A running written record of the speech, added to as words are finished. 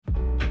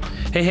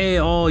Hey,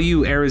 all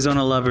you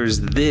Arizona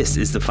lovers. This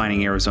is the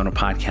Finding Arizona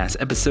podcast,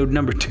 episode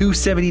number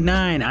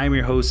 279. I'm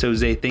your host,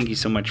 Jose. Thank you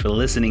so much for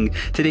listening.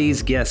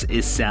 Today's guest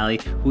is Sally,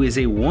 who is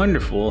a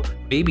wonderful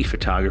baby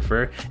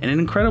photographer and an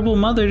incredible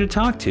mother to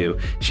talk to.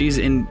 She's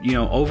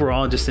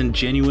overall just a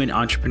genuine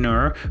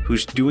entrepreneur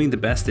who's doing the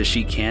best that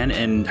she can,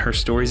 and her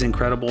story's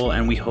incredible,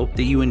 and we hope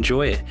that you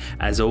enjoy it.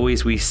 As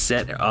always, we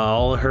set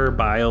all her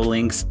bio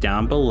links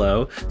down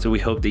below, so we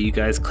hope that you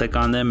guys click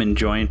on them and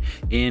join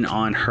in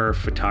on her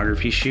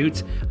photography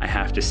shoots. I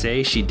have to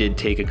say, she did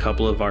take a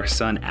couple of our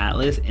son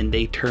Atlas, and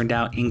they turned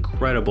out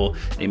incredible.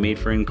 They made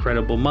for an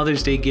incredible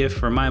Mother's Day gift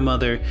for my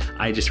mother.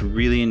 I just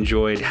really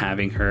enjoyed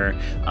having her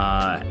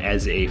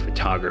as a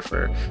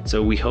photographer.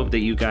 So we hope that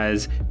you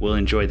guys will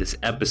enjoy this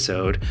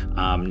episode.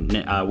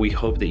 We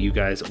hope that you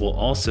guys will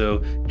also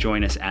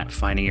join us at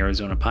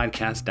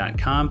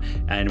findingarizonapodcast.com,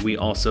 and we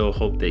also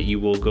hope that you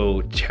will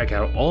go check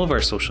out all of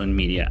our social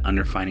media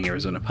under Finding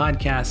Arizona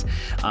Podcast.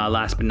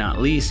 Last but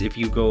not least, if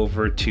you go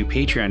over to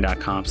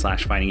patreon.com/Finding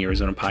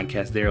Arizona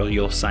Podcast, there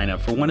you'll sign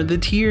up for one of the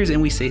tiers,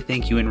 and we say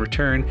thank you in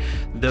return,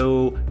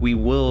 though we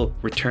will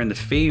return the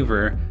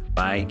favor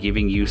by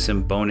giving you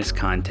some bonus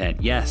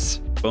content. Yes,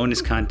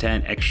 bonus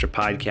content, extra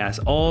podcasts,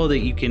 all that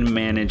you can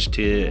manage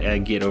to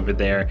get over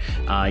there.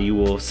 You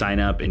will sign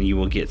up and you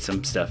will get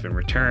some stuff in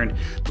return.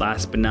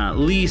 Last but not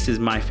least is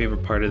my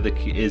favorite part of the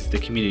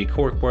community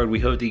corkboard. We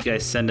hope that you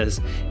guys send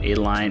us a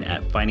line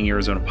at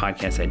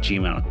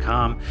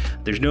findingarizonapodcast@gmail.com.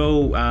 There's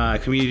no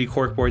community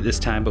corkboard this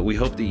time, but we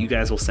hope that you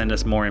guys will send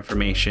us more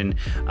information.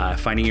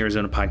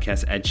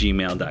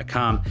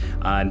 Findingarizonapodcast@gmail.com.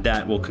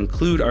 That will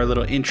conclude our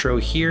little intro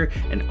here,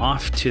 and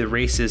off to the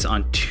races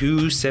on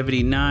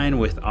 279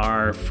 with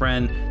our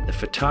friend, the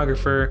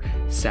photographer,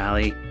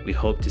 Sally. We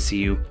hope to see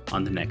you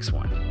on the next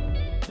one.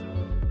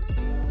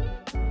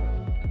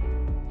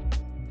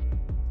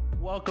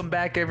 Welcome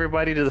back,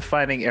 everybody, to the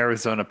Finding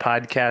Arizona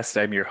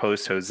podcast. I'm your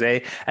host,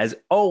 Jose. As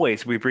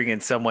always, we bring in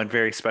someone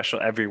very special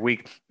every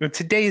week. And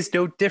today is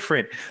no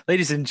different.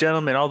 Ladies and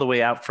gentlemen, all the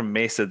way out from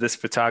Mesa, this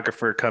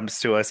photographer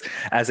comes to us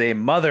as a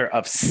mother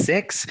of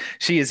 6.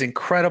 She is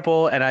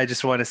incredible, and I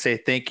just want to say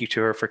thank you to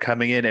her for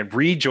coming in and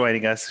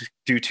rejoining us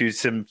due to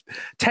some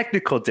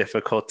technical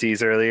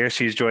difficulties earlier.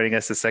 She's joining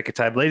us the second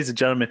time. Ladies and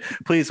gentlemen,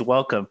 please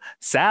welcome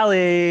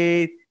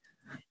Sally.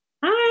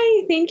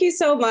 Hi, thank you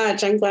so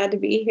much. I'm glad to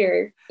be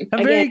here.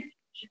 Again.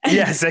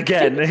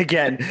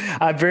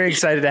 I'm very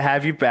excited to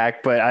have you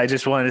back, but I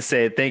just wanted to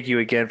say thank you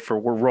again for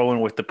we're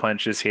rolling with the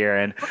punches here.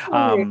 And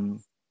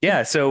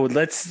so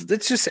let's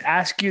just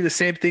ask you the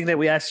same thing that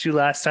we asked you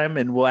last time,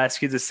 and we'll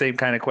ask you the same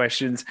kind of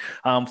questions.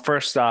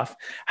 First off,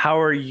 how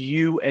are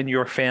you and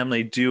your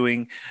family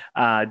doing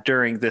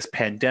during this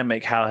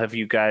pandemic? How have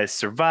you guys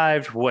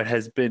survived? What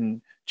has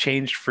been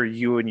changed for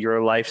you and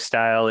your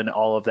lifestyle and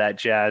all of that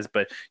jazz?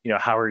 But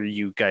how are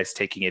you guys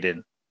taking it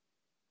in?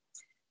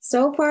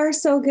 So far,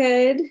 so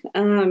good.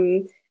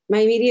 My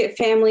immediate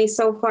family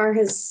so far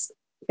has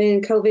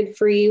been COVID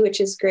free,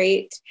 which is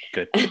great.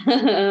 Good.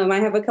 I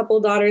have a couple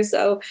daughters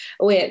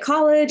away at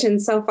college,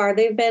 and so far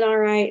they've been all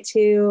right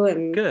too.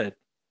 And good.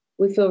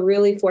 We feel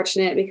really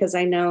fortunate because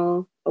I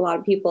know a lot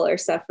of people are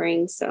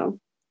suffering. So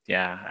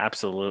yeah,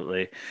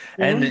 absolutely.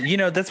 Yeah.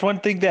 And that's one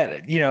thing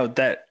that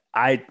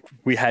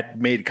we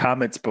had made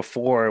comments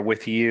before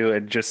with you,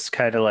 and just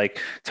kind of like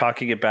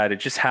talking about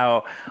it, just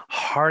how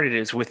hard it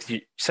is with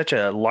such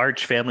a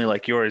large family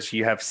like yours.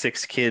 You have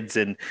 6 kids,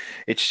 and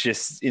it's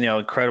just,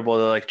 incredible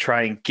to like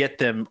try and get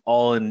them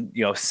all in,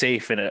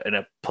 safe in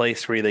a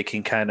place where they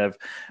can kind of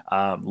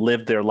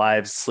live their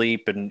lives,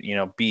 sleep, and,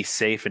 be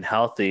safe and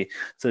healthy.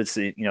 So it's,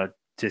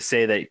 to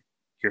say that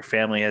your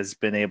family has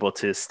been able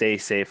to stay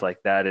safe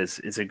like that is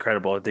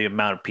incredible. The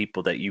amount of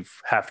people that you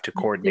have to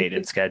coordinate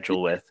and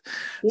schedule with.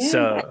 Yeah,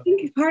 so I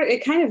think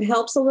it kind of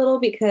helps a little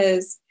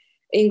because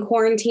in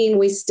quarantine,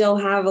 we still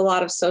have a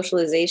lot of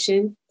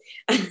socialization.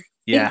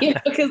 Yeah.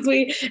 Because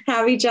we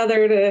have each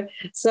other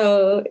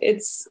so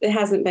it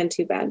hasn't been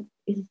too bad.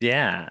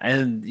 Yeah.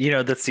 And,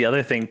 that's the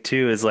other thing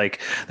too, is like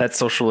that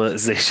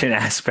socialization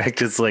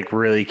aspect is like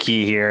really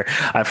key here.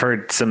 I've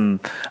heard some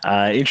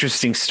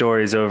interesting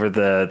stories over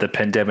the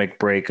pandemic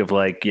break of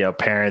like,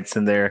 parents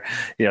and their,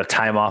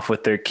 time off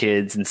with their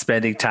kids and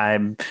spending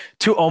time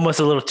almost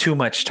a little too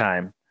much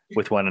time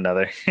with one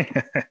another.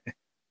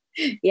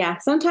 Yeah,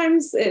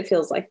 sometimes it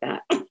feels like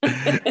that.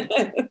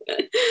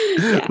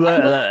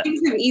 But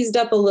things have eased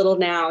up a little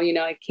now.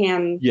 I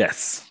can,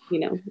 yes,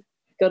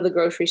 go to the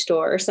grocery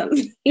store or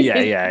something.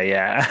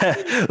 Yeah.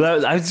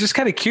 I was just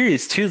kind of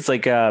curious too. It's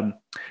like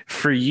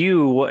for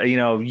you,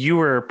 you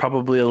were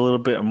probably a little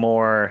bit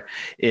more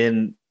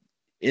in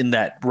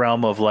that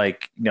realm of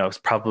like,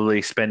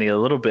 probably spending a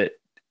little bit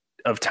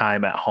of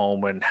time at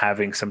home and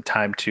having some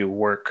time to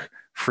work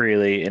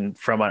freely and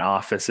from an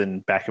office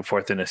and back and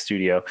forth in a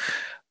studio.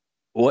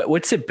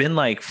 What's it been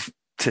like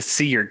to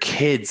see your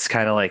kids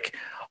kind of like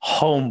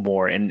home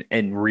more and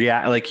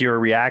react, like your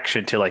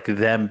reaction to like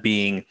them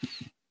being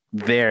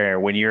there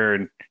when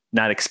you're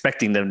not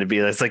expecting them to be?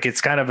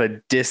 It's kind of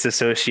a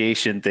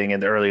disassociation thing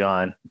early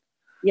on.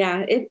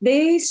 Yeah,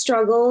 they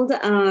struggled.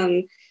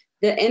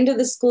 the end of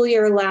the school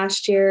year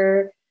last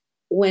year,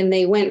 when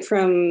they went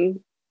from,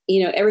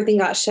 everything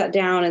got shut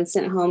down and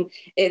sent home,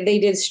 they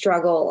did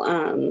struggle.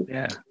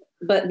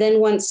 But then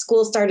once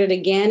school started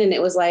again, and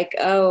it was like,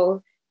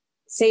 oh,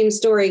 same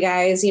story,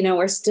 guys,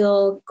 we're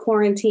still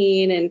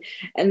quarantined.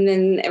 And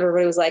then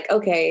everybody was like,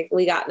 okay,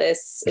 we got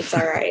this. It's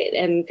all right.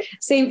 And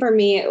same for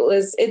me.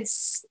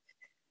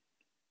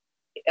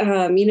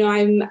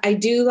 I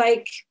do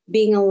like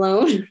being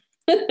alone.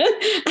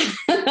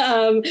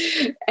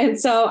 And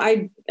so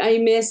I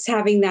miss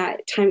having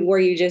that time where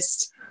you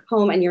just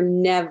home and you're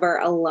never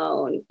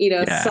alone.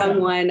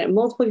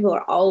 Multiple people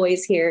are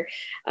always here.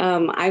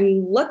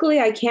 Luckily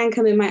I can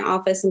come in my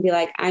office and be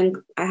like, I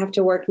have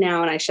to work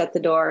now, and I shut the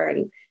door,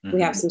 and we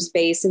have some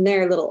space, and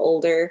they're a little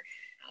older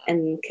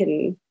and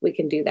we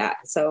can do that.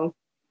 So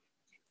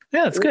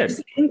yeah, it's good.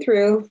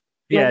 Through.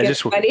 Yeah,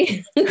 just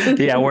working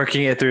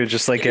it through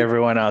just like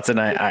everyone else.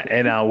 And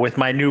I with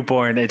my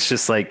newborn, it's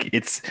just like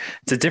it's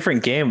a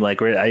different game.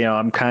 Like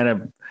I'm kind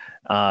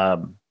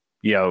of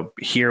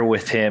here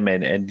with him,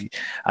 and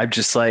I'm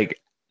just like,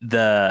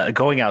 the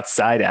going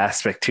outside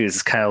aspect too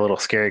is kind of a little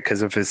scary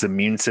because of his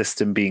immune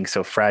system being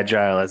so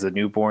fragile as a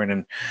newborn.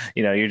 And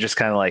you're just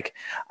kind of like,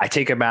 I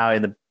take him out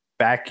in the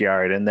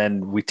backyard, and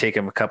then we take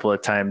him a couple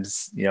of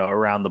times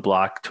around the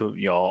block to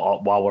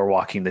while we're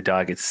walking the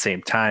dog at the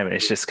same time. And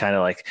it's just kind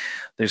of like,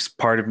 there's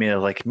part of me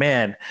of like,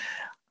 man,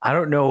 I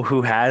don't know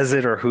who has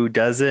it or who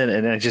doesn't,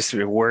 and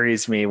it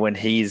worries me when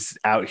he's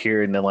out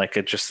here in like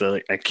a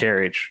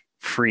carriage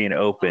free and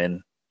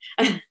open.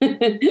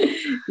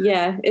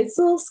 Yeah, it's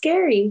a little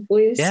scary.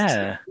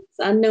 It's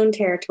unknown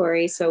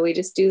territory, so we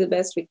just do the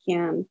best we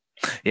can.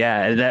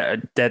 Yeah,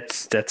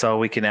 that's all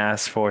we can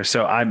ask for.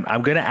 So I'm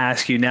going to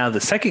ask you now the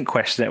second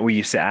question that we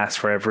used to ask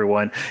for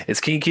everyone is,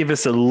 can you give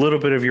us a little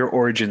bit of your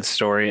origin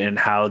story and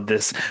how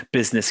this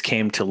business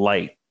came to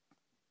light?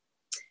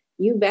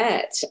 You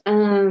bet.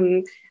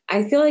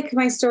 I feel like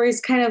my story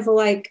is kind of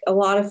like a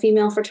lot of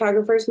female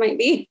photographers might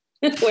be.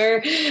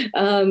 Where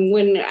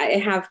when I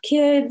have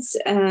kids,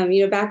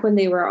 back when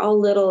they were all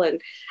little,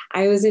 and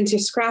I was into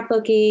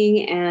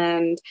scrapbooking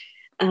and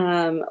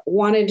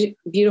wanted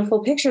beautiful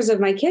pictures of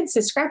my kids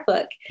to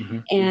scrapbook. Mm-hmm.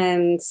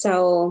 And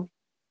so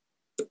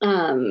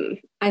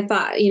I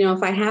thought,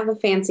 if I have a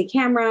fancy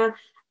camera,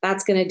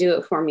 that's going to do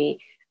it for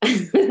me.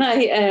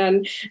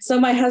 And so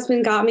my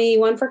husband got me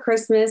one for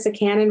Christmas, a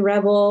Canon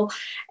Rebel.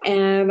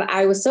 And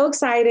I was so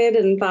excited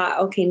and thought,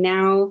 okay,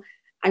 now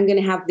I'm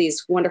going to have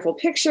these wonderful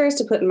pictures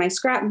to put in my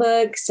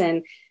scrapbooks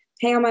and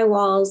hang on my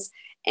walls.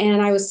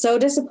 And I was so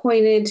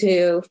disappointed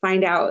to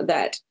find out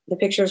that the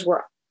pictures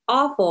were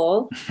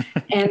awful.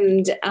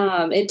 And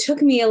it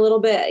took me a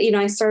little bit,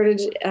 I started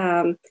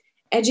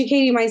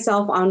educating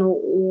myself on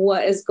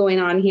what is going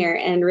on here,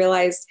 and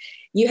realized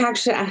you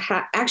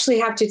actually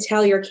have to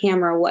tell your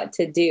camera what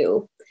to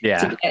do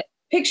to get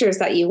pictures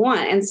that you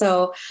want. And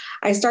so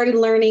I started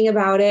learning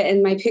about it,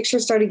 and my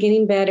pictures started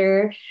getting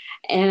better.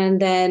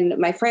 And then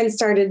my friends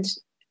started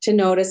to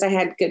notice I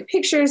had good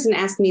pictures and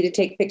asked me to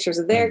take pictures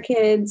of their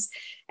kids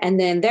and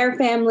then their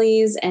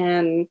families.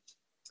 And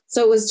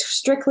so it was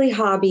strictly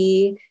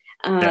hobby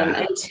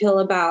until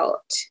about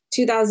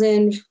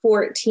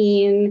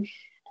 2014.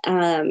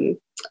 The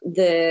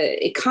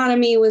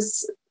economy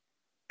was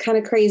kind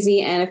of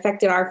crazy and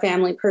affected our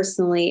family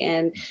personally.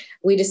 And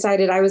we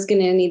decided I was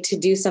going to need to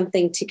do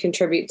something to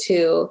contribute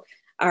to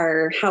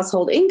our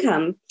household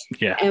income.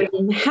 Yeah.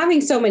 And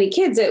having so many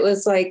kids, it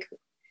was like,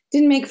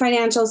 didn't make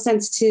financial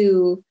sense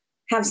to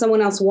have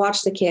someone else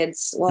watch the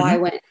kids while I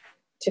went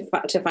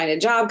to find a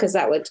job, because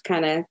that would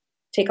kind of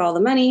take all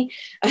the money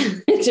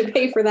to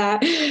pay for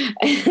that.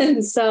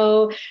 And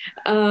so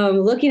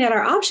looking at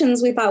our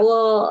options, we thought,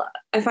 well,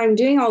 if I'm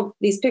doing all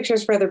these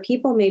pictures for other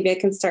people, maybe I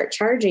can start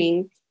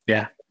charging.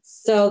 Yeah.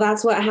 So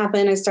that's what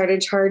happened. I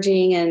started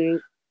charging, and,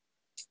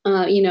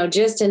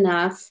 just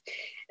enough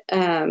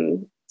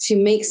to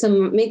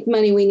make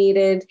money we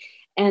needed,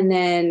 and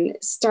then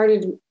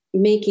started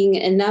making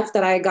enough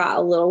that I got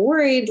a little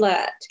worried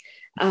that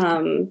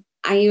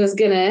I was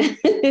gonna,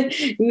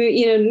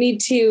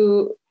 need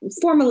to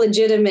form a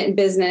legitimate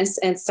business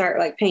and start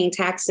like paying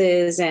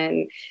taxes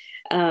and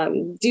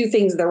do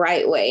things the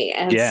right way.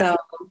 And so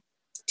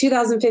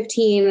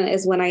 2015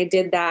 is when I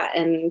did that,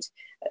 and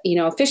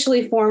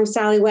officially formed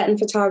Sally Wetton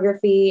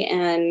Photography,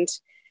 and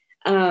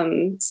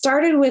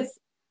started with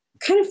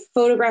kind of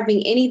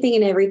photographing anything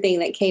and everything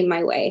that came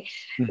my way.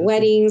 Mm-hmm.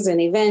 Weddings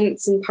and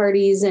events and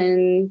parties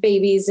and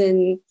babies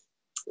and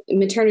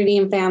maternity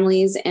and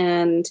families.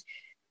 And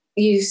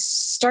you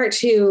start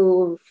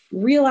to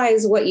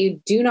realize what you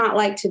do not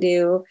like to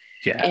do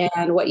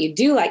and what you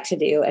do like to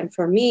do. And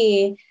for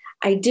me,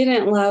 I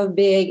didn't love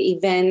big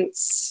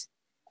events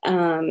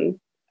and,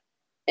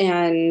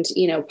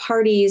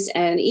 parties,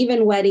 and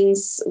even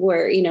weddings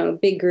were,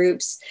 big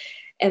groups.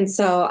 And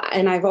so,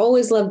 and I've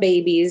always loved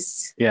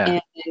babies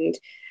and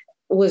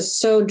was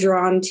so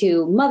drawn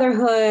to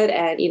motherhood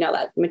and,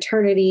 that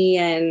maternity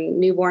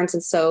and newborns.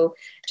 And so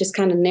just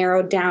kind of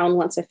narrowed down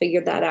once I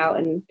figured that out,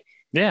 and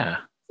it's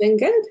been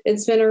good.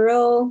 It's been a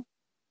real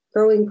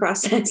growing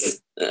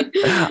process.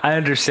 I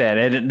understand.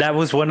 And that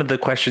was one of the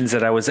questions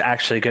that I was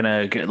actually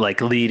going to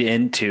like lead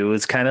into,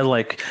 is kind of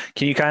like,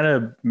 can you kind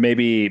of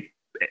maybe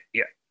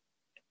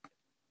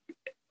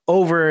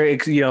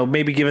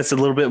maybe give us a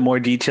little bit more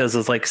details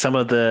of like some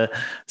of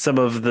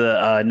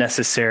the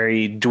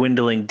necessary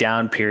dwindling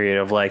down period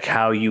of like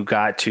how you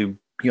got to,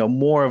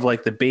 more of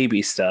like the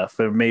baby stuff,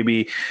 or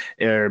maybe,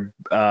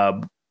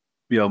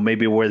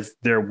 maybe was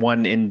there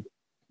one in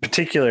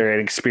particular, an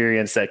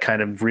experience that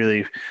kind of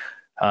really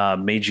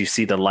made you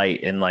see the light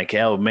and like,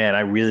 oh man,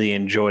 I really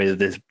enjoy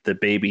the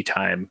baby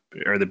time,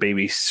 or the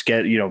baby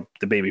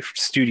the baby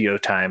studio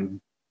time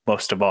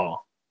most of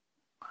all?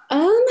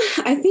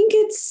 I think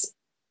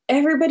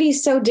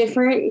everybody's so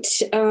different.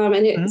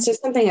 And it's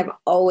just something I've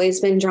always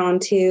been drawn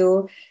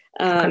to.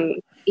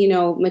 Okay.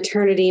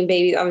 Maternity and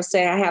baby.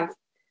 Obviously I have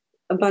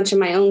a bunch of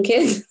my own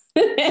kids.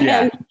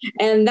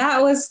 and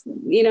that was, I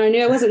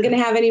knew I wasn't going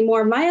to have any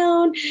more of my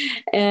own.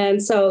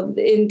 And so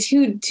in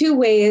two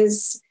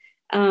ways,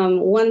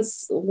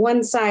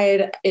 one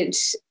side,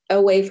 it's a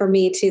way for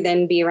me to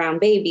then be around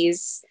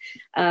babies.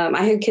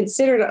 I had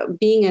considered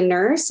being a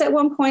nurse at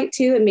one point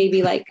too, and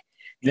maybe like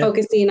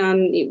focusing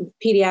on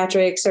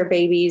pediatrics or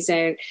babies.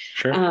 And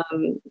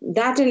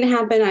that didn't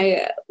happen.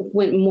 I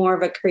went more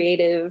of a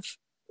creative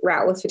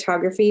route with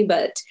photography,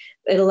 but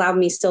it allowed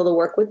me still to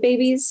work with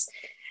babies.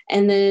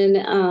 And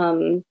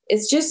then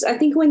it's just, I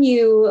think when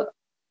you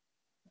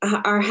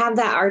have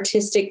that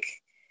artistic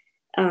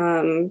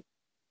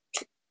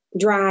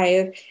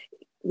drive,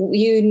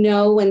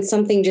 when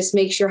something just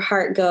makes your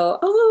heart go,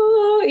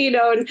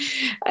 oh,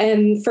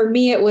 and for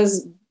me, it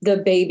was the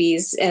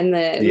babies and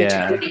the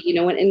maternity,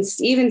 and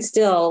even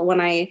still, when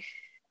that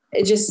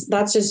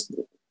just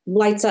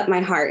lights up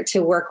my heart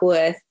to work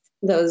with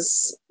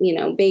those,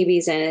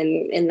 babies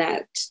and in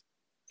that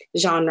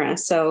genre.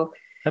 So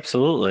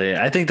absolutely.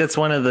 I think that's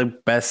one of the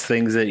best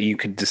things that you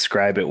could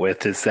describe it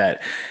with, is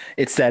that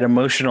it's that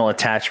emotional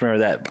attachment, or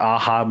that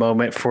aha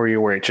moment for you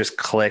where it just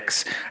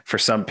clicks. For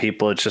some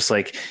people, it's just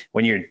like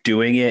when you're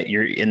doing it,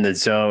 you're in the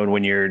zone.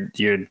 When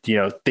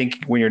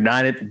when you're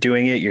not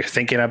doing it, you're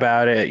thinking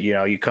about it.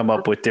 You come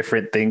up with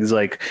different things,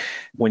 like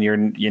when you're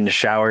in the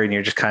shower and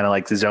you're just kind of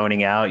like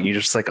zoning out, you're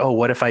just like, oh,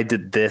 what if I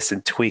did this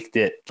and tweaked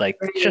it like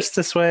just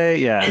this way?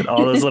 Yeah.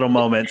 All those little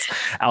moments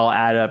I'll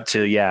add up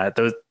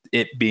to,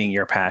 it being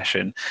your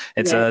passion.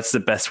 And so that's the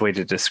best way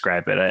to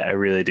describe it. I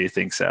really do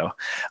think so.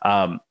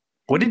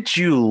 What did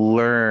you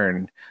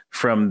learn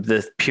from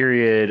the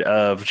period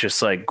of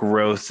just like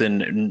growth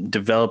and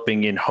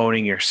developing and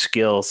honing your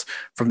skills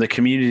from the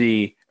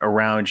community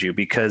around you?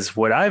 Because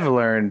what I've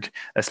learned,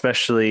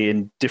 especially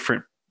in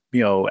different,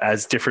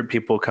 as different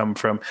people come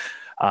from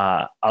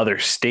other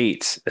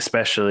states,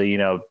 especially,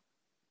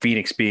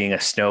 Phoenix being a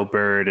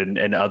snowbird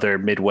and other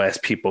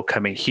Midwest people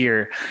coming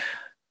here,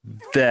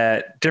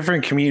 that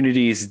different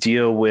communities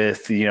deal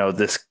with,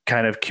 this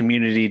kind of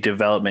community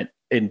development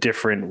in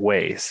different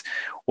ways.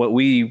 What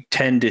we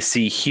tend to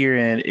see here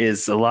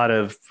is a lot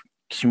of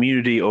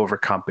community over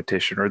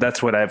competition, or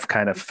that's what I've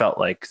kind of felt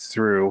like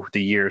through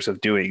the years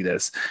of doing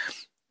this.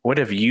 What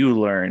have you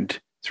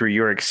learned through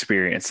your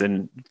experience,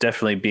 and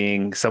definitely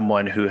being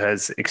someone who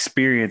has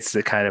experienced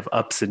the kind of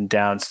ups and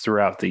downs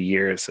throughout the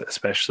years,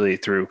 especially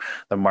through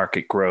the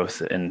market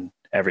growth and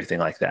everything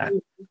like that?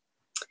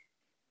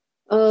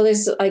 Oh,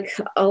 there's like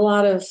a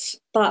lot of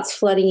thoughts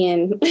flooding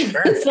in.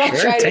 Sure.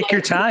 Take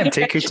your time.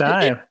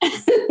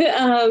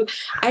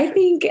 I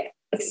think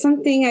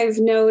something I've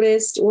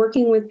noticed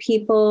working with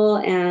people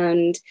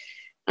and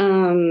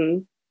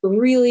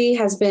really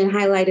has been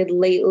highlighted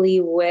lately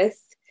with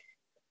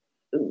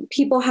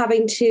people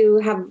having to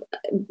have,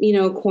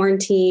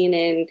 quarantine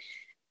and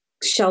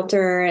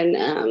shelter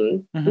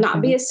and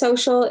not be as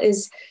social,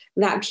 is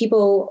that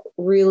people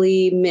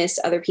really miss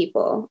other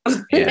people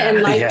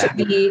and like to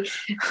be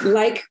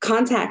like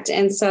contact.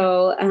 And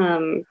so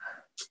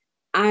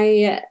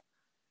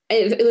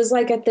it was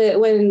like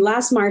when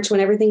last March, when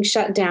everything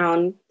shut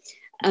down,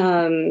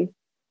 I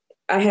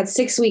had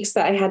 6 weeks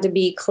that I had to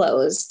be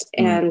closed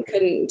and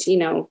couldn't,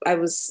 I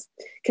was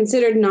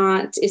considered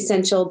not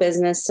essential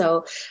business.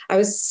 So I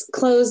was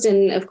closed,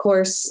 and of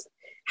course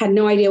had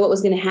no idea what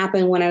was going to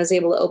happen when I was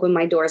able to open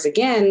my doors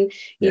again,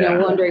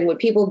 wondering, would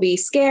people be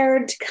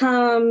scared to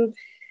come?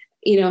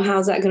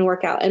 How's that going to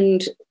work out?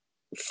 And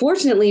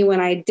fortunately, when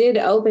I did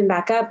open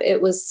back up,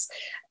 it was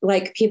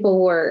like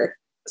people were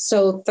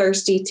so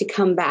thirsty to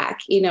come back,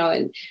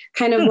 and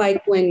kind of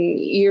like when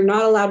you're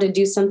not allowed to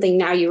do something,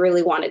 now you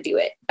really want to do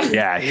it.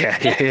 Yeah.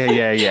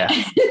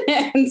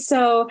 And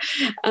so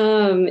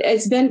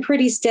it's been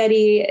pretty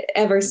steady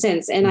ever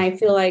since. And I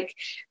feel like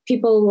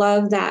people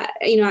love that.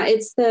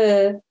 It's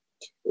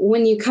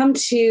when you come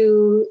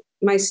to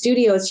my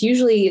studio, it's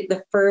usually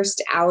the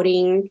first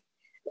outing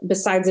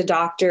besides a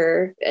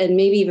doctor, and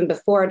maybe even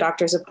before a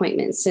doctor's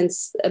appointment,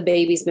 since a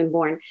baby's been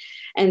born.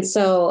 And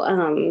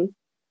so,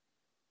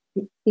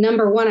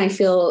 number one, I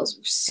feel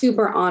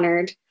super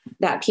honored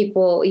that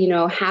people,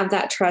 have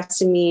that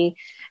trust in me.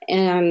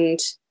 And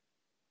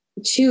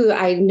two,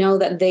 I know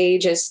that they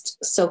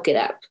just soak it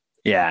up.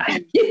 Yeah.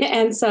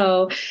 And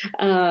so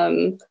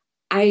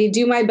I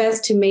do my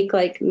best to make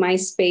like my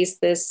space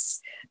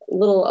this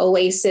little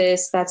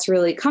oasis that's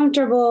really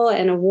comfortable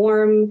and a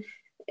warm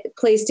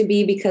place to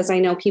be, because I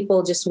know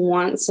people just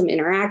want some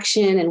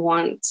interaction and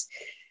want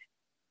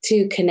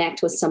to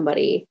connect with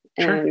somebody.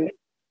 Sure.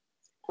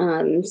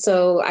 And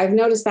so I've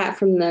noticed that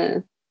from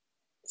the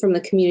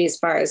community as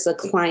far as the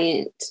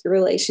client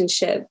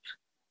relationship.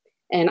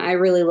 And I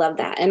really love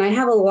that. And I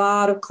have a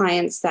lot of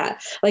clients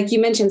that, like you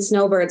mentioned,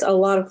 snowbirds, a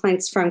lot of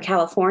clients from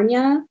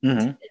California,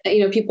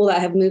 people that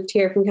have moved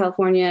here from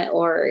California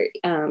or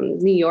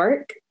New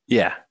York.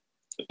 Yeah.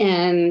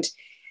 And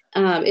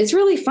it's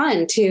really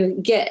fun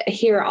to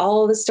hear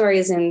all the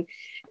stories and,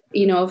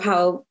 of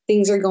how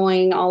things are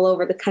going all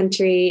over the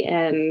country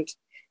and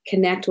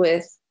connect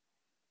with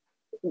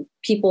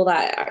people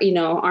that,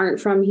 aren't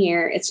from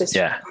here. It's just,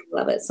 I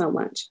love it so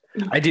much.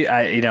 I do.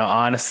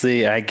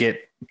 Honestly, I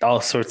get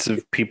all sorts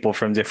of people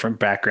from different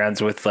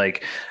backgrounds with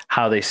like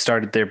how they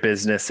started their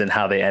business and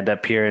how they end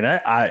up here.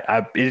 And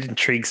it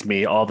intrigues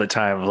me all the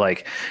time,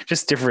 like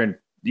just different,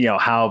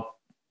 how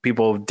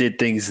people did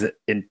things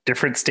in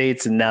different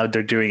states and now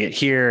they're doing it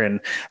here, and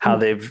how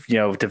they've,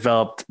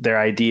 developed their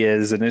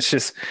ideas. And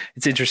it's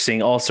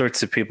interesting, all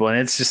sorts of people. And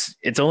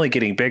it's only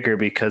getting bigger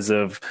because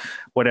of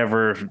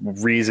whatever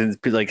reasons,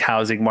 like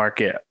housing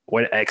market,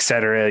 et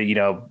cetera,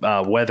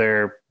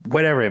 weather,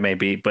 whatever it may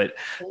be. But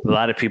a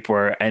lot of people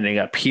are ending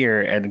up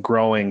here and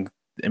growing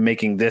and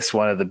making this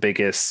one of the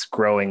biggest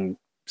growing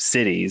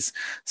cities.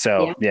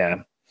 So,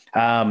 yeah.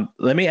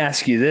 Let me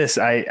ask you this.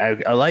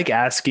 I like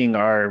asking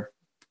our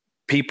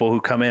people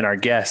who come in, our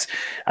guests,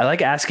 I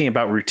like asking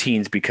about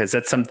routines, because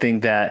that's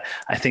something that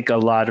I think a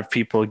lot of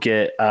people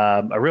get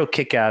a real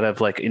kick out of,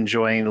 like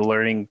enjoying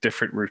learning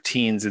different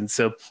routines. And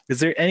so is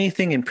there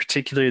anything in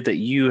particular that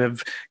you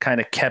have kind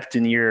of kept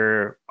in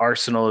your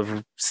arsenal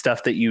of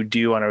stuff that you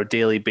do on a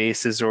daily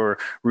basis or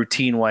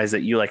routine wise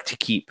that you like to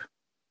keep?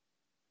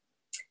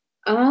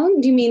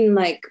 Do you mean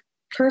like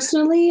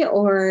personally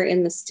or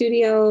in the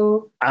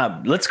studio?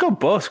 Let's go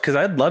both, because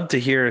I'd love to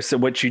hear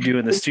what you do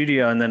in the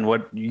studio and then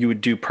what you would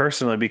do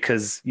personally,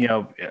 because,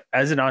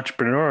 as an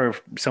entrepreneur,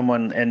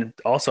 someone, and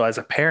also as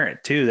a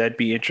parent too, that'd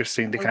be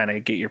interesting to kind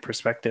of get your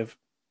perspective.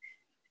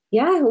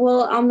 Yeah.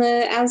 Well,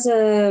 as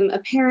a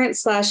parent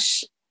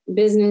 /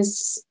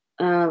 business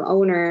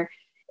owner,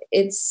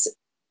 it's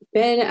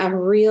been a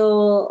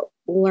real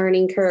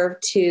learning curve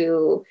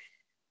to,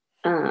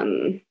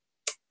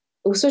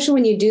 especially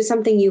when you do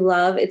something you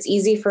love, it's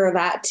easy for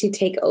that to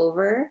take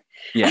over.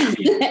 Yeah.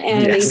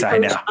 And yes, I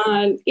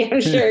know. Yeah,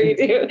 sure you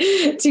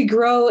do. To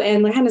grow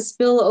and kind of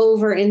spill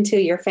over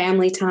into your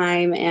family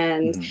time.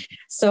 And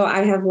so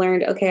I have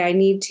learned, okay, I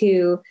need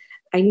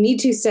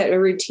to set a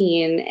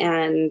routine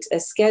and a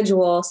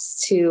schedule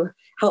to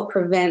help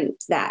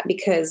prevent that,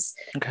 because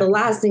the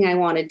last thing I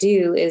want to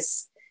do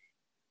is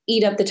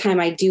eat up the time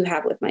I do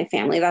have with my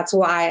family. That's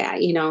why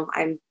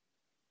I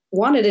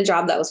wanted a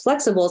job that was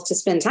flexible, to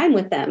spend time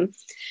with them.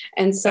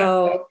 And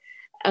so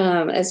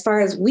as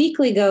far as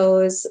weekly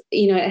goes,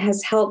 it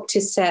has helped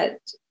to set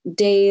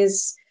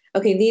days.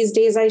 Okay, these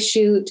days I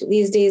shoot,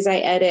 these days I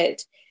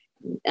edit,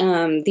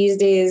 these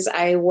days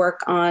I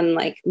work on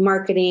like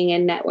marketing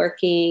and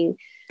networking.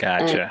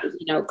 Gotcha.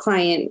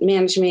 Client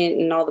management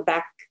and all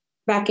the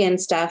back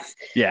end stuff.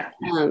 Yeah.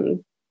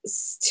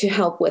 To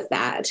help with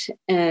that.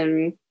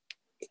 And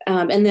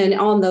then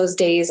on those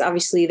days,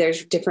 obviously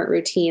there's different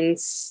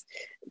routines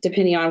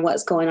depending on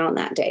what's going on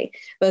that day.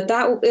 But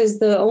that is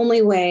the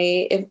only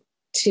way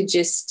to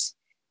just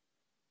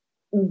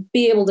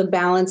be able to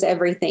balance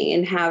everything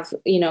and have,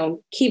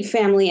 keep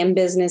family and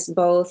business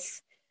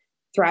both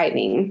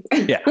thriving.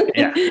 Yeah.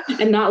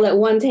 And not let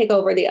one take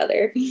over the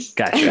other.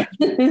 Gotcha.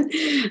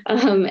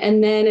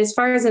 And then as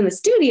far as in the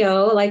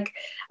studio, like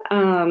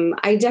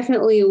I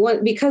definitely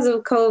want, because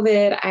of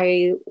COVID,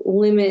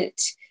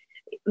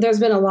 there's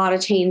been a lot of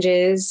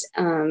changes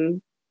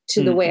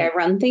to the way I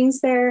run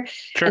things there.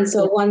 Sure. And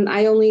so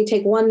I only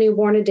take one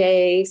newborn a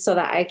day so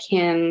that I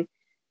can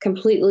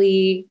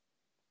completely,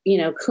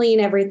 clean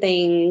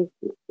everything,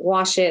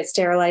 wash it,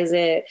 sterilize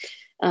it.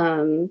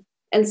 And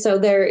so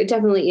there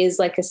definitely is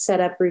like a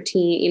setup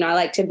routine. I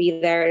like to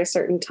be there at a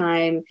certain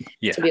time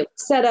to be able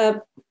to set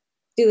up,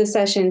 do the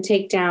session,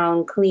 take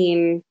down,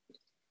 clean,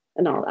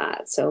 and all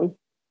that. So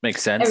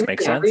makes sense.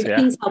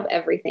 Routines help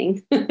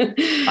everything.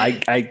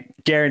 I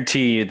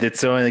guarantee you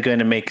that's only going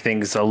to make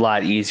things a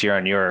lot easier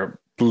on your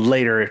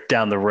later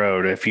down the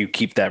road if you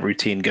keep that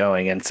routine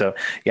going. And so,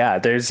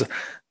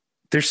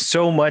 there's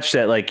so much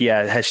that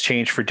has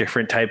changed for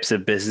different types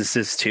of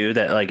businesses too,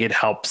 that like it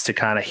helps to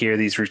kind of hear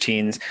these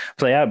routines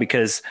play out,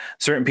 because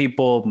certain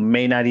people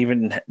may not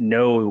even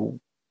know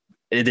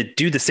to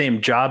do the same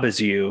job as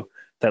you,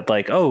 that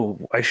like, oh,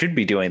 I should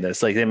be doing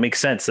this. Like it makes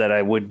sense that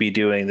I would be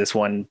doing this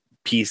one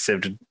piece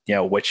of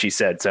what she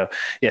said. So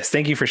yes,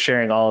 thank you for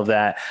sharing all of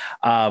that.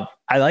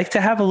 I like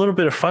to have a little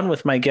bit of fun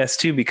with my guests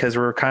too, because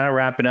we're kind of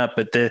wrapping up.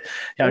 But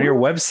on your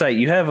website,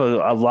 you have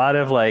a lot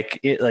of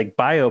like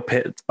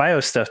bio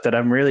stuff that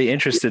I'm really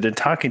interested in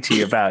talking to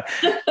you about.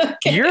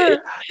 Okay.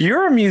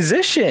 You're a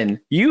musician.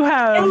 You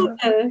have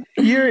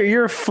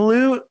your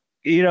flute.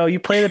 You know, you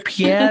play the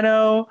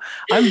piano.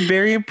 I'm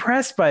very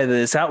impressed by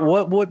this.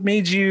 What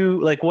made you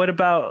like? What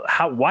about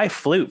why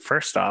flute?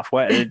 First off,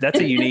 that's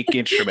a unique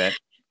instrument.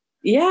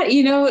 Yeah,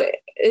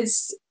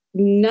 it's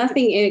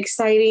nothing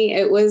exciting.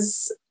 It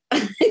was.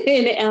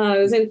 I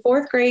was in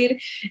fourth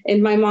grade,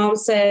 and my mom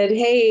said,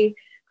 "Hey,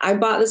 I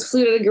bought this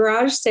flute at a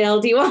garage sale.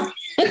 Do you want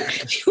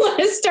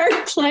to start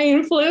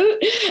playing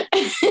flute?"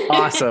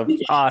 Awesome.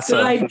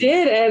 So I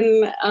did,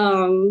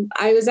 and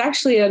I was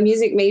actually a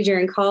music major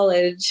in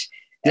college.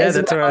 Yeah,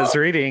 that's what I was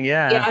reading.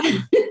 Yeah.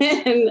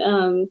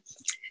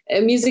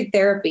 And music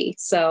therapy.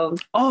 So.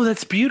 Oh,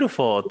 that's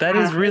beautiful. That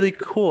is really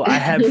cool. I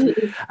have.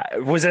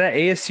 Was it at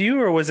ASU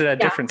or was it at a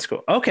different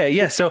school? Okay,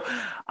 yeah. So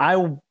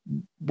I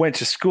went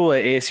to school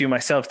at ASU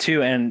myself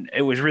too, and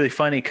it was really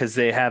funny because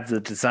they have the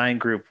design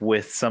group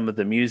with some of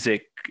the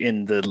music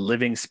in the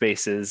living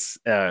spaces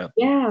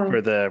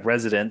for the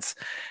residents.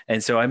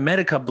 And so I met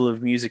a couple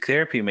of music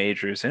therapy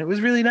majors, and it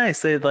was really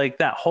nice. They like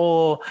that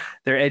whole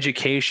their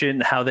education,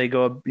 how they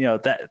go,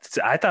 that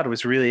I thought it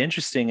was really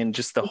interesting, and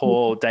just the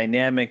whole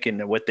dynamic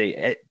and what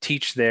they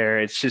teach there.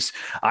 It's just,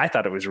 I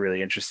thought it was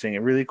really interesting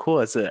and really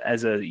cool as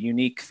a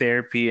unique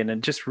therapy,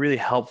 and just really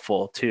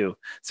helpful too.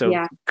 So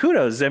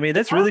kudos. I mean,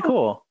 that's really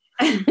cool.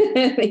 Thank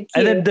and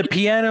you. then the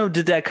piano,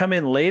 did that come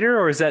in later,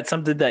 or is that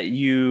something that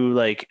you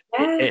like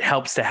it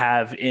helps to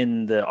have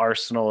in the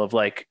arsenal of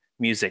like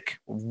music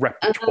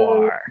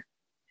repertoire?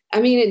 I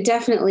mean, it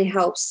definitely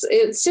helps.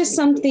 It's just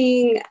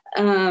something,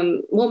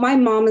 well, my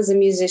mom is a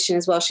musician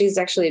as well. She's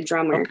actually a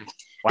drummer. Okay.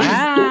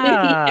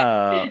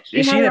 Wow.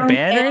 Is she in a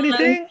band or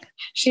anything?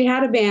 She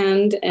had a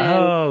band.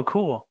 And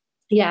cool.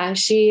 Yeah,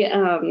 she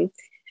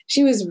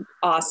was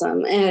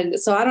awesome. And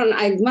so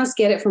I must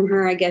get it from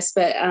her, I guess.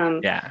 But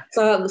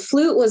so the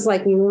flute was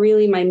like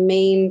really my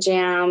main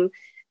jam.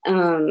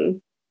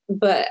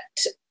 But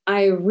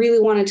I really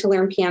wanted to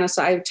learn piano.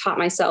 So I taught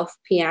myself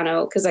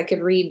piano because I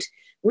could read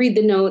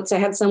the notes. I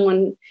had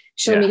someone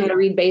show me how to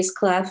read bass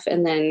clef,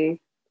 and then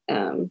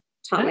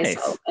taught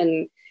myself.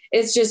 And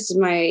it's just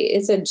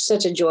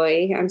such a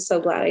joy. I'm so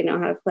glad I know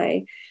how to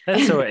play.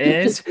 That's so it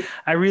is.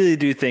 I really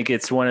do think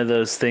it's one of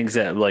those things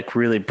that like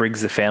really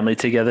brings the family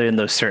together in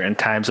those certain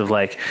times of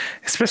like,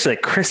 especially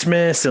like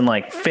Christmas and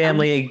like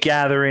family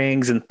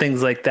gatherings and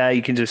things like that.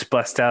 You can just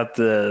bust out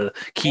the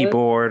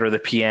keyboard or the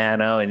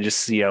piano and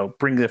just,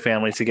 bring the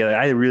family together.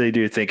 I really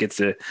do think it's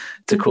a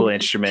cool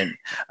instrument.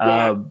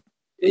 Do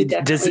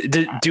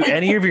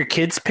any of your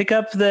kids pick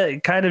up the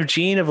kind of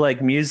gene of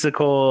like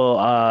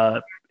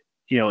musical,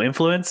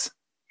 influence?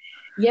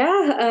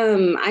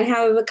 Yeah. I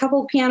have a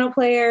couple piano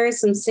players,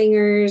 some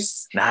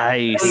singers.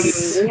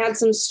 Nice. We had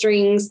some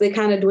strings. They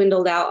kind of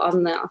dwindled out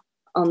on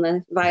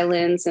the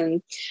violins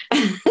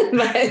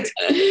but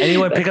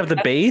anyone pick up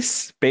the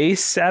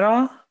bass at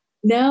all?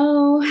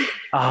 No.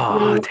 Oh,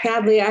 no,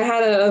 sadly, I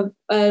had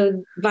a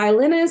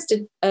violinist,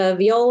 a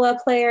viola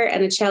player,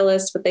 and a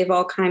cellist, but they've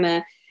all kind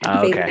of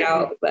faded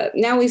out. But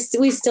now we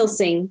still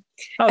sing.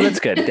 Oh, that's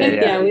good.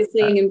 Yeah, we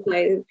sing and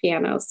play the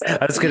piano. So.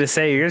 I was going to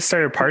say, you're going to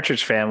start a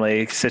Partridge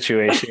Family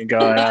situation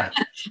going on.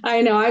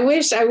 I know. I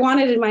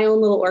wanted my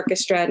own little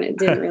orchestra, and it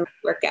didn't really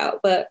work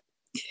out, but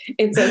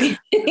it's okay.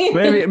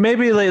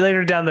 maybe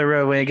later down the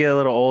road when you get a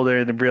little older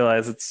and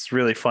realize it's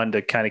really fun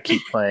to kind of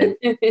keep playing,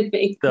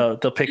 they'll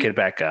pick it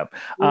back up.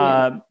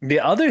 Yeah. The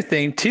other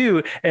thing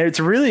too, and it's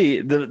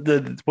really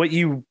the what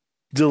you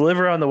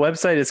deliver on the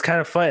website is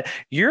kind of fun.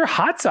 You're a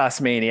hot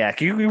sauce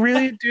maniac. You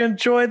really do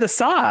enjoy the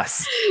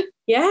sauce.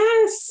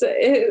 Yes.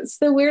 It's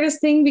the weirdest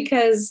thing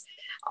because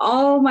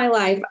all my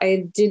life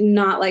I did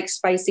not like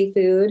spicy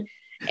food.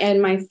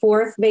 And my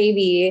fourth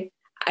baby,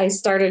 I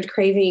started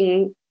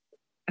craving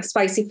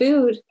spicy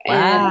food.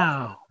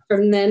 Wow. And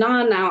from then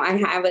on, now I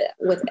have it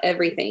with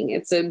everything.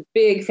 It's a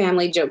big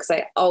family joke because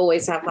I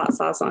always have hot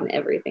sauce on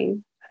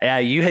everything. Yeah,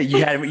 you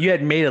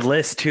had made a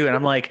list too, and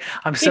I'm like,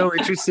 I'm so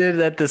interested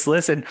at this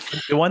list. And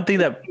the one thing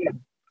that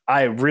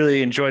I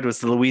really enjoyed was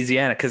the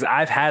Louisiana, because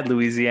I've had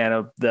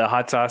Louisiana, the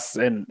hot sauce,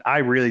 and I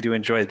really do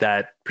enjoy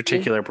that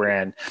particular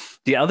brand.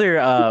 The other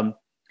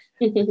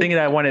thing that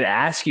I wanted to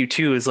ask you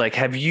too is like,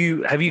 have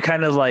you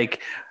kind of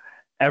like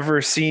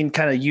ever seen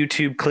kind of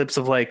YouTube clips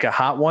of like a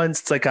Hot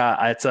Ones?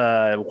 It's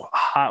a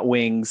Hot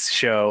Wings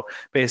show.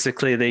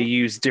 Basically, they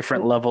use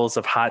different levels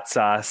of hot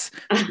sauce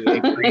to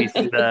increase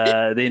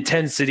the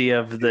intensity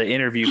of the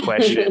interview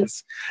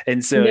questions.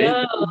 And so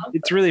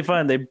it's really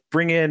fun. They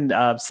bring in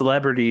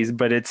celebrities,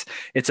 but it's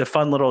a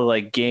fun little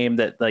like game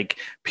that like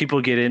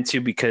people get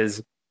into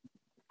because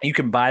you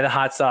can buy the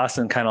hot sauce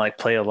and kind of like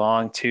play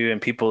along too,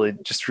 and people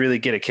just really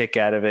get a kick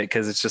out of it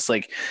because it's just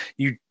like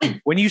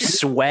when you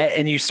sweat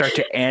and you start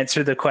to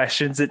answer the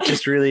questions, it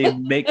just really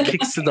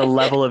kicks the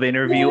level of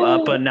interview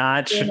up a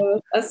notch. Yeah,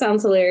 that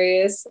sounds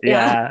hilarious.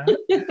 Yeah.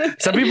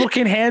 Some people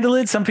can handle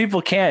it, some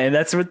people can't, and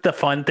that's what the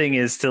fun thing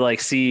is, to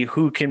like see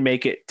who can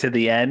make it to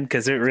the end,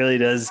 because it really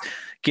does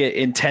get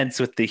intense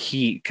with the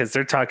heat, because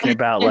they're talking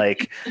about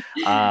like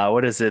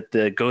what is it,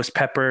 the ghost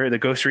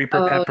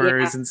reaper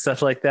peppers and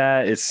stuff like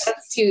that.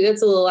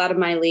 That's a little out of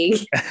my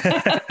league.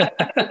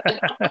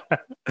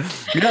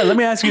 Let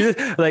me ask you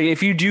this, like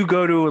if you do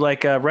go to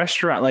like a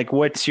restaurant, like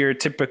what's your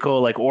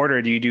typical like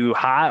order? Do you do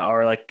hot,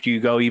 or like do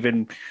you go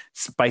even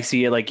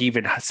spicy, like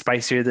even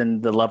spicier than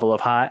the level of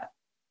hot?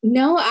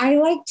 No, I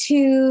like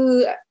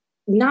to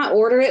not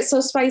order it so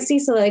spicy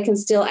so that I can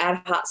still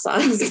add hot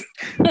sauce.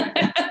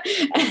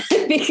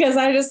 Because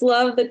I just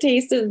love the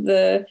taste of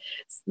the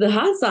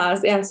hot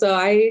sauce. Yeah, so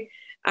I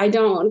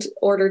don't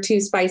order too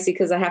spicy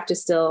because I have to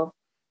still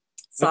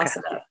sauce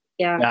it up.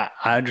 Yeah,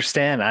 I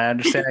understand. I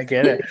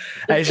get it.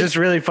 It's just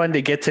really fun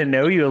to get to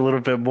know you a little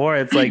bit more.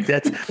 It's like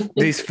that's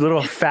these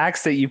little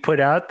facts that you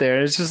put out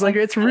there. It's just like,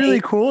 it's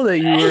really cool that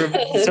you were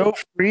so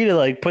free to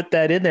like put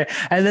that in there.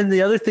 And then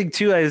the other thing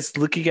too, I was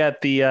looking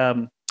at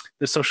the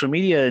social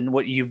media and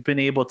what you've been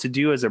able to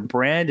do as a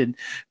brand and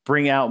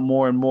bring out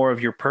more and more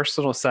of your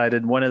personal side.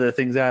 And one of the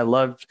things that I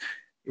loved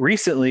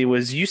recently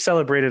was you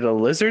celebrated a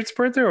lizard's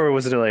birthday, or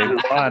was it like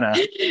iguana?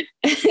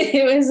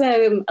 It was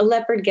a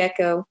leopard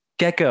gecko.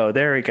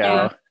 There we go.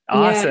 Yeah.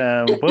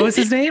 Awesome. Yeah. What was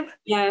his name?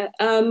 Yeah,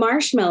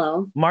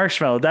 Marshmallow.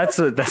 That's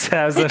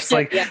I was just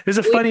like, yeah. There's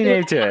a funny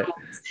name to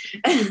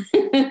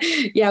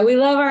it. Yeah, we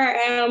love our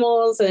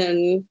animals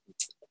and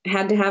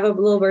had to have a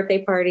little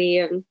birthday party.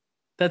 And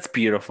that's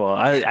beautiful.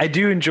 I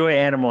do enjoy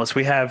animals.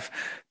 We have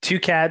 2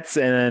 cats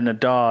and a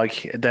dog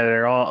that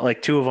are all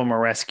like, 2 of them are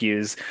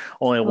rescues.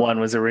 Only one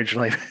was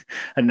originally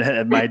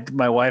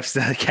my wife's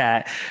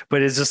cat,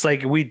 but it's just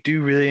like, we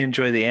do really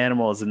enjoy the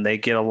animals and they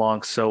get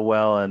along so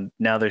well. And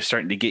now they're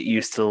starting to get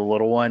used to the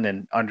little one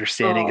and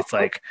understanding it's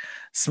like,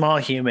 small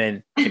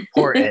human,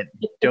 important,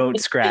 don't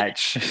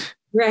scratch.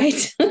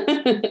 Right.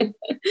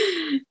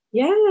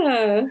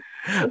 Yeah.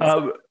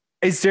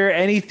 Is there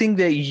anything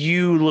that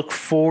you look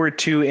forward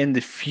to in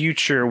the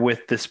future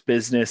with this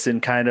business, and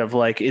kind of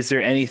like, is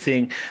there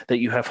anything that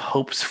you have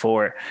hopes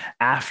for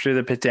after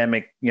the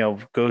pandemic,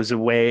 goes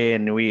away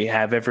and we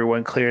have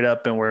everyone cleared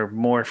up and we're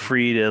more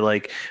free to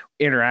like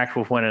interact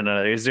with one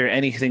another? Is there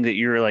anything that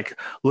you're like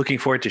looking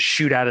forward to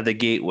shoot out of the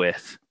gate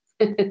with?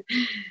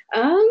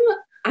 I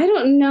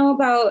don't know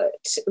about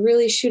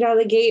really shoot out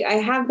of the gate. I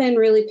have been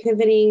really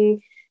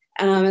pivoting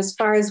as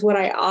far as what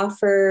I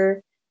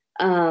offer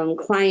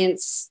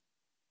clients.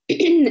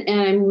 And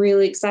I'm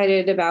really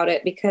excited about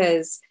it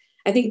because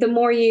I think the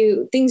more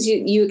things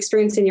you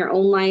experience in your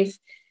own life,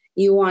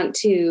 you want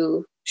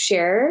to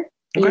share,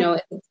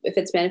 if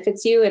it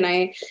benefits you. And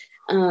I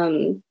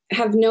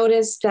have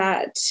noticed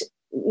that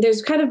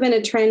there's kind of been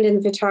a trend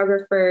in the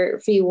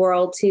photography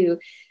world to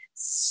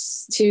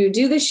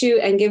do the shoot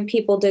and give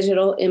people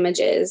digital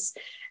images.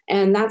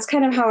 And that's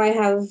kind of how I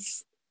have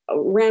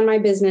ran my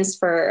business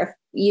for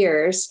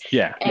years.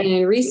 Yeah.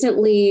 And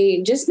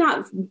recently just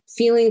not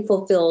feeling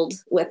fulfilled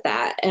with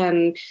that.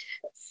 And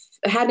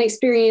had an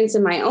experience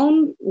in my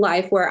own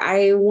life where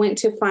I went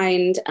to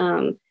find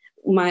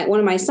one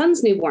of my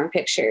son's newborn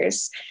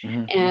pictures,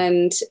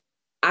 and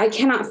I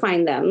cannot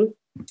find them.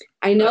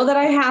 I know that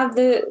I have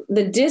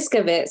the disc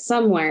of it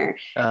somewhere.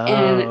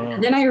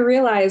 And then I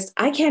realized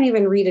I can't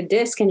even read a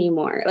disc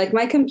anymore. Like,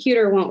 my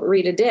computer won't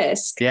read a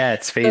disc. Yeah,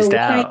 it's phased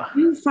out.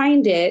 When I do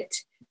find it,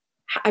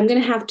 I'm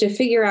going to have to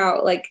figure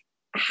out like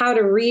how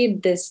to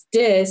read this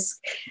disc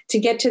to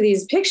get to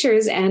these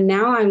pictures. And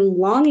now I'm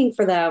longing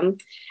for them.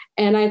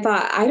 And I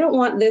thought, I don't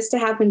want this to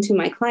happen to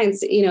my clients,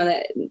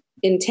 that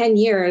in 10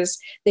 years,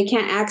 they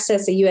can't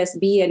access a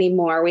USB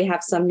anymore. We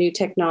have some new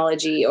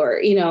technology,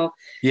 or,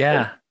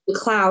 yeah, the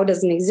cloud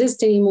doesn't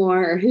exist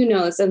anymore, or who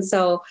knows. And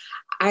so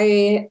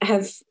I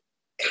have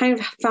kind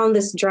of found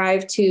this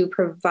drive to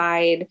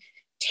provide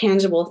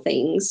tangible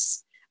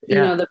things.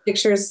 Yeah. The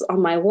pictures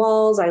on my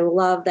walls, I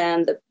love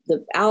them.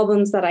 The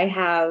albums that I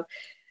have,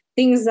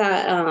 things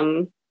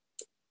that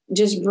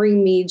just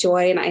bring me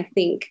joy. And I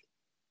think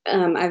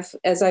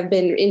as I've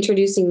been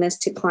introducing this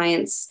to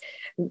clients,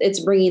 it's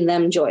bringing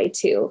them joy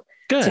too.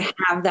 Good. To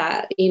have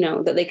that,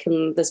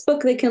 that this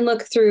book they can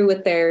look through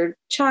with their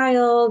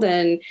child,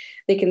 and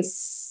they can,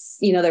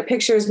 their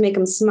pictures make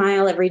them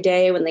smile every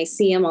day when they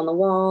see them on the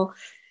wall.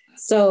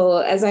 So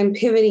as I'm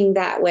pivoting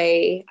that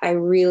way, I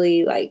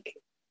really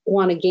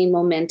want to gain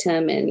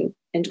momentum and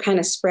kind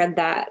of spread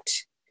that,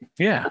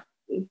 yeah,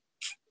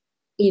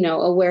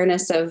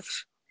 awareness of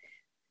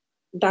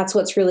that's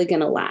what's really going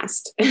to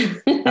last.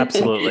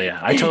 Absolutely.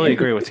 I totally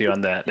agree with you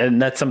on that.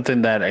 And that's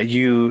something that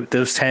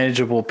those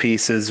tangible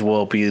pieces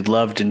will be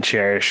loved and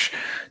cherished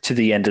to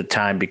the end of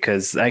time,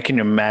 because I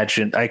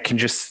can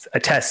just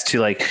attest to,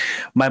 like,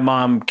 my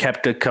mom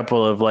kept a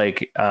couple of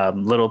like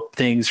little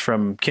things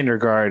from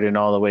kindergarten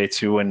all the way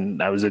to when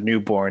I was a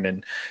newborn.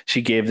 And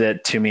she gave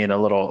that to me in a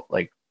little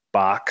like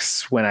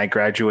box when I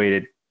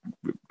graduate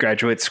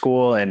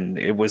school. And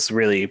it was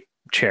really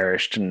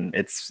cherished, and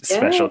it's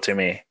special to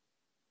me.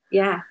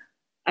 Yeah.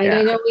 I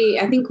know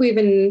I think we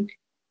even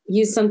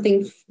used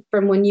something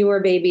from when you were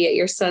a baby at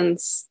your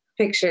son's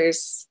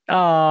pictures.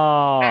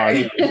 Oh,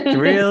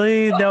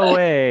 really? No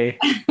way.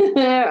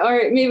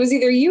 Or maybe it was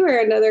either you or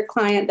another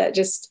client that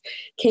just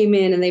came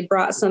in and they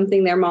brought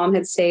something their mom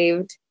had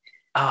saved.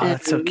 Oh,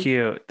 that's so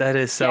cute. That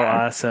is so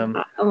awesome.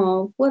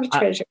 Oh, what a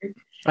treasure.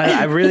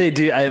 I really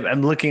do.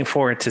 I'm looking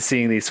forward to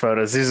seeing these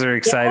photos. These are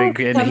exciting.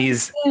 And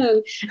he's,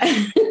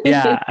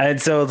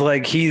 And so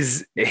like,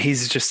 he's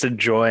just a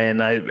joy.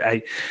 And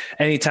I,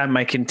 anytime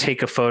I can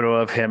take a photo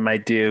of him, I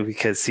do,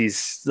 because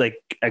he's like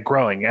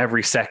growing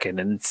every second.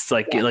 And it's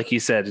like you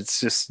said,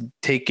 it's just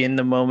take in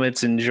the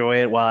moments,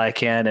 enjoy it while I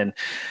can. And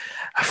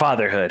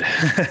fatherhood.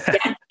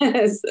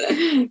 Yes.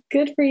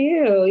 Good for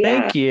you.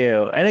 Yeah. Thank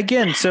you. And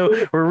again,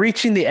 so we're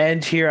reaching the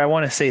end here. I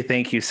want to say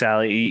thank you,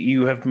 Sally.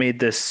 You have made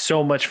this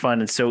so much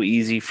fun and so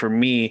easy for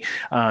me,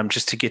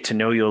 just to get to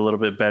know you a little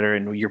bit better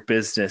and your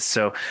business.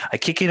 So I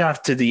kick it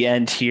off to the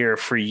end here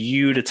for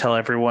you to tell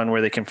everyone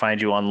where they can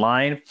find you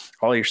online,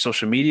 all your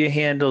social media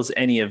handles,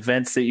 any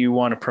events that you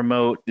want to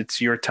promote. It's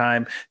your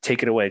time.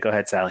 Take it away. Go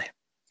ahead, Sally.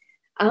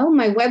 Oh,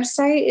 my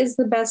website is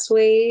the best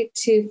way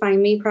to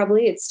find me.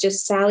 Probably it's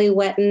just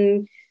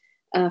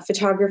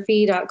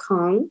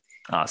SallyWettenPhotography.com.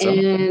 Awesome.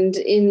 And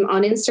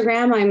on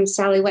Instagram, I'm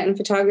Sally Wetten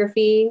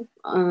Photography.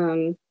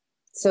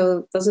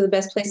 So those are the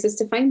best places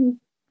to find me.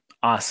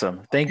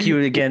 Awesome. Thank you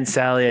again,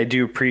 Sally. I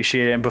do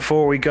appreciate it. And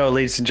before we go,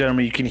 ladies and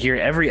gentlemen, you can hear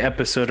every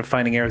episode of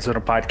Finding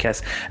Arizona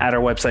Podcast at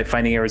our website,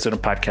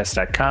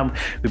 findingarizonapodcast.com.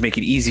 We make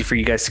it easy for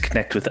you guys to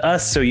connect with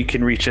us. So you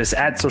can reach us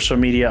at social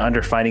media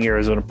under Finding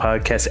Arizona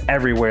Podcast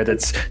everywhere.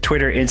 That's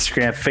Twitter,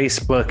 Instagram,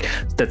 Facebook.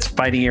 That's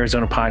Finding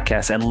Arizona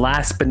Podcast. And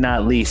last but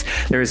not least,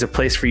 there is a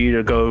place for you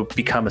to go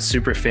become a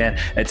super fan.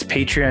 It's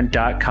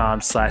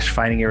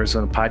patreon.com/Finding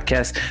Arizona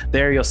Podcast.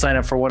 There you'll sign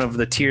up for one of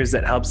the tiers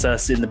that helps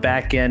us in the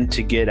back end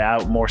to get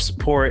out more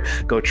support,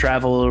 go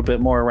travel a little bit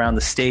more around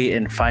the state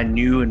and find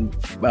new and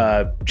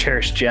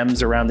cherished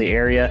gems around the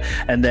area.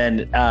 And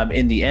then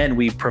in the end,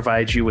 we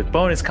provide you with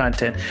bonus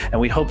content.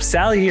 And we hope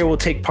Sally here will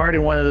take part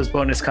in one of those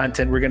bonus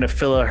content. We're going to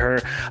fill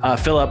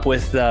up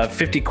with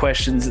 50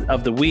 questions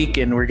of the week,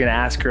 and we're going to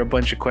ask her a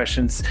bunch of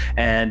questions.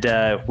 And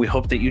we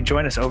hope that you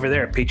join us over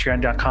there at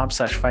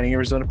patreon.com/Finding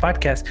Arizona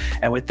Podcast.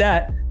 And with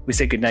that, we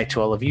say goodnight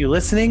to all of you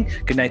listening.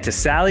 Good night to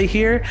Sally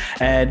here.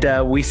 And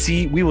we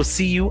will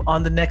see you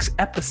on the next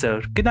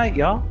episode. Good night,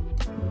 y'all.